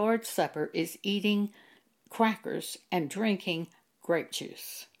think the Lord's Supper is eating crackers and drinking grape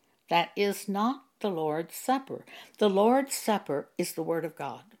juice. That is not the Lord's Supper. The Lord's Supper is the Word of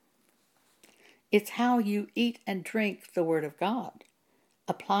God. It's how you eat and drink the Word of God,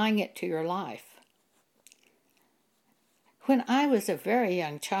 applying it to your life. When I was a very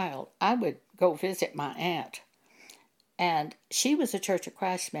young child, I would go visit my aunt, And she was a Church of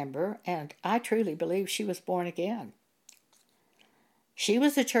Christ member, and I truly believe she was born again. She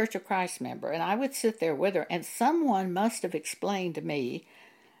was a Church of Christ member, and I would sit there with her, and someone must have explained to me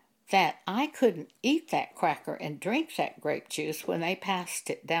that I couldn't eat that cracker and drink that grape juice when they passed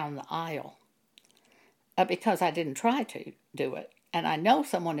it down the aisle, because I didn't try to do it. And I know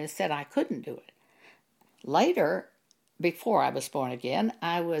someone has said I couldn't do it. Later, before I was born again,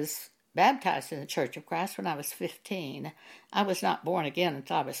 I was baptized in the Church of Christ when I was 15. I was not born again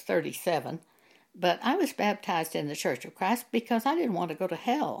until I was 37. But I was baptized in the Church of Christ because I didn't want to go to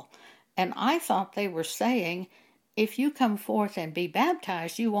hell. And I thought they were saying, if you come forth and be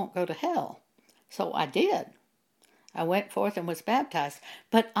baptized, you won't go to hell. So I did. I went forth and was baptized.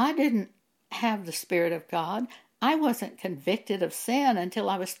 But I didn't have the Spirit of God. I wasn't convicted of sin until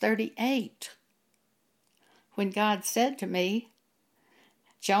I was 38. When God said to me,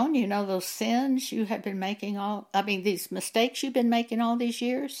 Joan, you know those sins you have been making these mistakes you've been making all these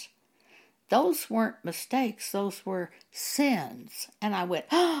years? Those weren't mistakes, those were sins. And I went,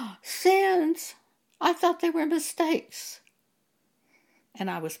 sins? I thought they were mistakes. And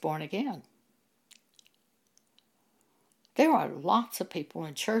I was born again. There are lots of people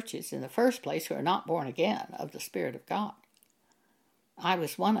in churches in the first place who are not born again of the Spirit of God. I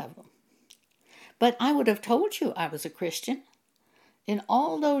was one of them. But I would have told you I was a Christian. In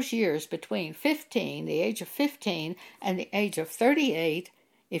all those years between the age of 15 and the age of 38,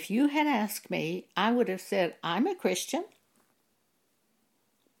 if you had asked me, I would have said, I'm a Christian.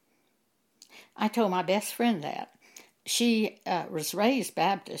 I told my best friend that. She was raised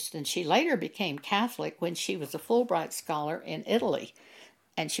Baptist, and she later became Catholic when she was a Fulbright scholar in Italy.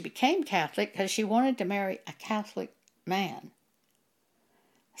 And she became Catholic because she wanted to marry a Catholic man.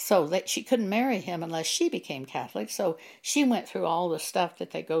 So that she couldn't marry him unless she became Catholic. So she went through all the stuff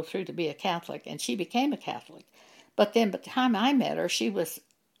that they go through to be a Catholic, and she became a Catholic. But then by the time I met her, she was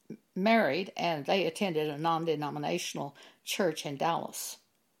married, and they attended a non-denominational church in Dallas.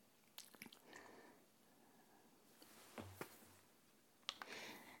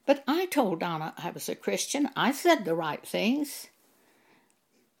 But I told Donna I was a Christian. I said the right things.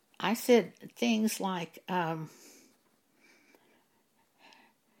 I said things like,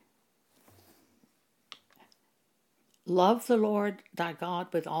 love the Lord thy God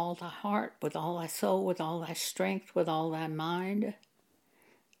with all thy heart, with all thy soul, with all thy strength, with all thy mind.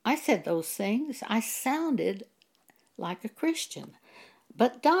 I said those things. I sounded like a Christian.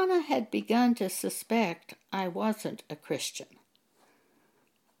 But Donna had begun to suspect I wasn't a Christian.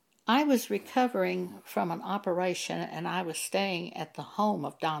 I was recovering from an operation, and I was staying at the home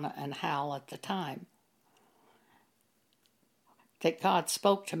of Donna and Hal at the time. That God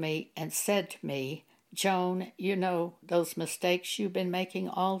spoke to me and said to me, Joan, you know those mistakes you've been making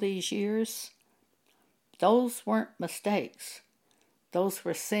all these years? Those weren't mistakes. Those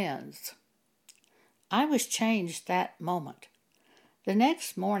were sins. I was changed that moment. The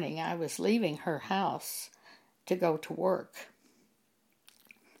next morning I was leaving her house to go to work.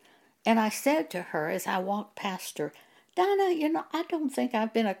 And I said to her as I walked past her, Donna, I don't think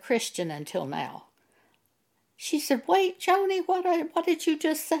I've been a Christian until now. She said, wait, Joni, what did you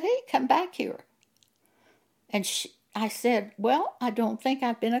just say? Come back here. And I said, well, I don't think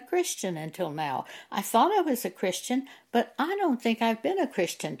I've been a Christian until now. I thought I was a Christian, but I don't think I've been a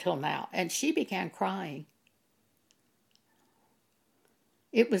Christian till now. And she began crying.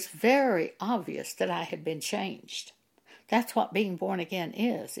 It was very obvious that I had been changed. That's what being born again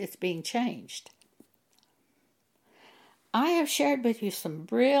is. It's being changed. I have shared with you some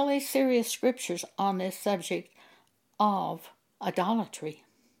really serious scriptures on this subject of idolatry.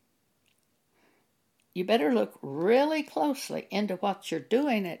 You better look really closely into what you're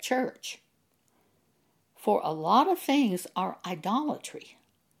doing at church. For a lot of things are idolatry.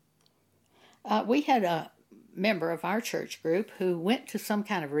 We had a member of our church group who went to some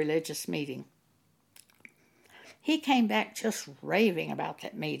kind of religious meeting. He came back just raving about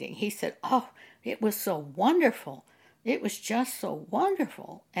that meeting. He said, oh, it was so wonderful. It was just so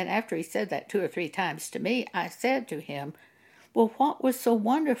wonderful. And after he said that 2 or 3 times to me, I said to him, well, what was so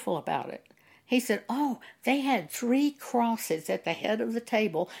wonderful about it? He said, oh, they had 3 crosses at the head of the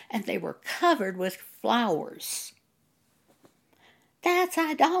table, and they were covered with flowers. That's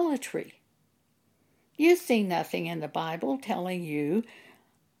idolatry. You see nothing in the Bible telling you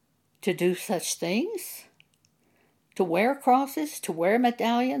to do such things, to wear crosses, to wear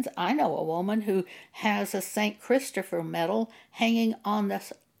medallions. I know a woman who has a St. Christopher medal hanging on the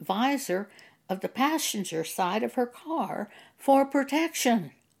visor of the passenger side of her car for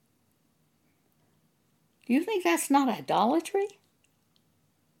protection. Do you think that's not idolatry?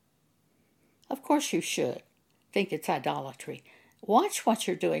 Of course you should. think it's idolatry. Watch what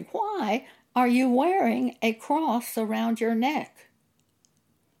you're doing. Why are you wearing a cross around your neck?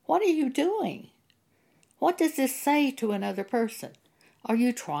 What are you doing? What does this say to another person? Are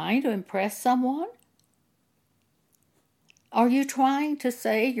you trying to impress someone? Are you trying to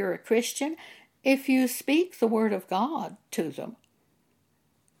say you're a Christian? If you speak the Word of God to them,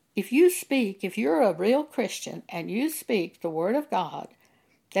 if you're a real Christian and you speak the Word of God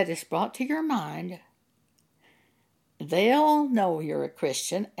that is brought to your mind, they'll know you're a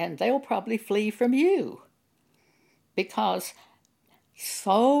Christian and they'll probably flee from you. Because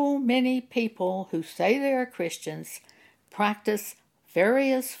so many people who say they are Christians practice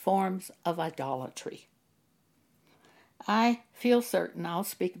various forms of idolatry. I feel certain I'll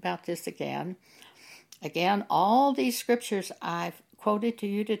speak about this again. Again, all these scriptures I've quoted to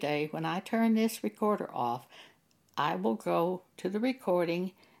you today, when I turn this recorder off, I will go to the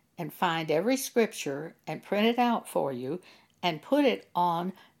recording and find every scripture and print it out for you and put it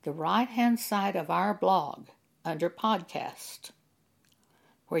on the right-hand side of our blog under podcast,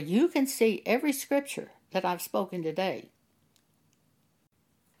 where you can see every scripture that I've spoken today.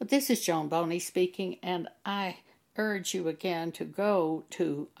 But this is Joan Boney speaking, and I urge you again to go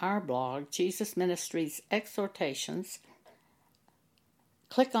to our blog, Jesus Ministries Exhortations.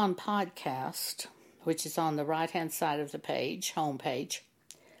 Click on podcast, which is on the right-hand side of the page, homepage.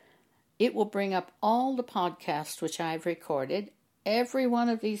 It will bring up all the podcasts which I've recorded. Every one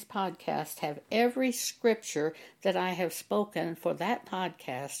of these podcasts have every scripture that I have spoken for that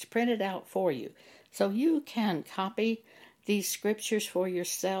podcast printed out for you. So you can copy these scriptures for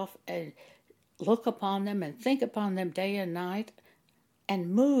yourself and look upon them and think upon them day and night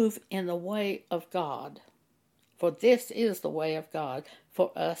and move in the way of God. For this is the way of God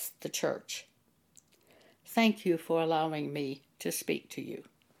for us, the church. Thank you for allowing me to speak to you.